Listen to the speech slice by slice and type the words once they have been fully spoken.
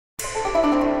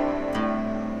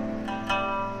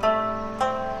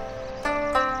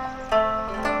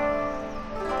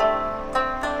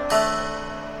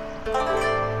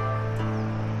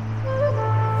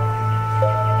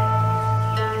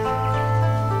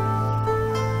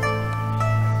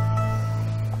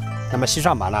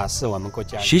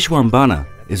Xishuangbanna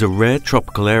is a rare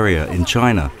tropical area in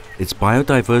China. Its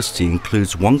biodiversity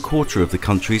includes 1/4 of the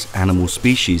country's animal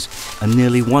species and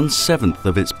nearly 1/7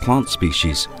 of its plant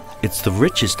species. It's the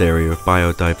richest area of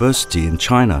biodiversity in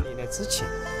China.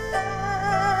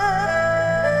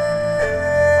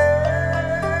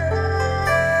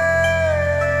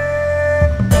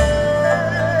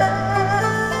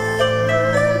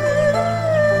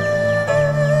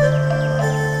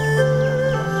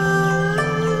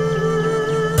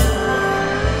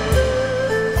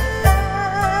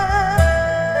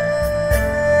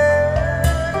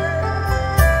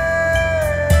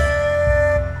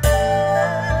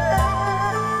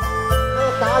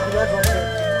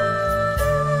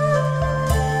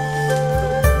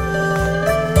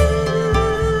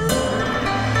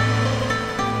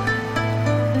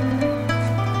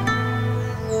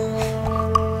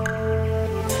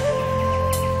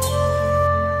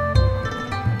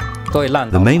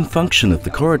 The main function of the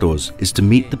corridors is to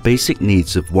meet the basic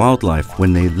needs of wildlife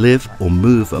when they live or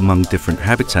move among different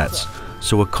habitats.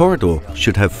 So a corridor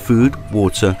should have food,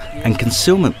 water, and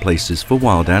concealment places for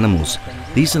wild animals.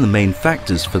 These are the main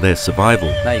factors for their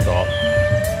survival.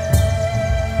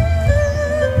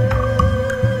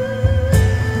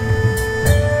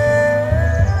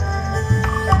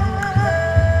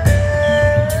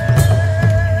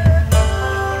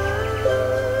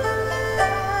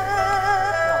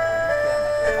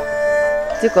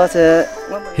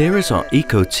 Here is our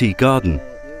eco-tea garden.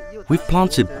 We've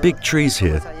planted big trees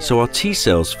here, so our tea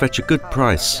sales fetch a good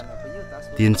price.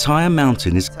 The entire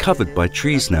mountain is covered by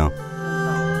trees now.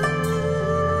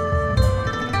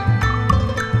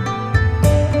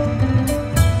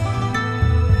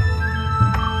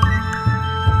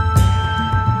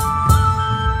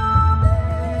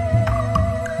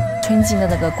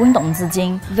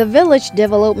 The Village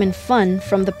Development Fund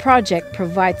from the project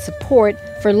provides support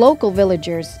for local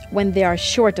villagers when they are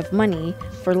short of money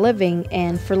for living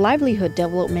and for livelihood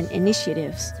development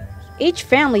initiatives. Each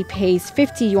family pays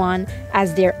 50 yuan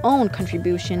as their own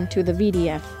contribution to the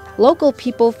VDF. Local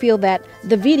people feel that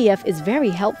the VDF is very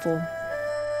helpful.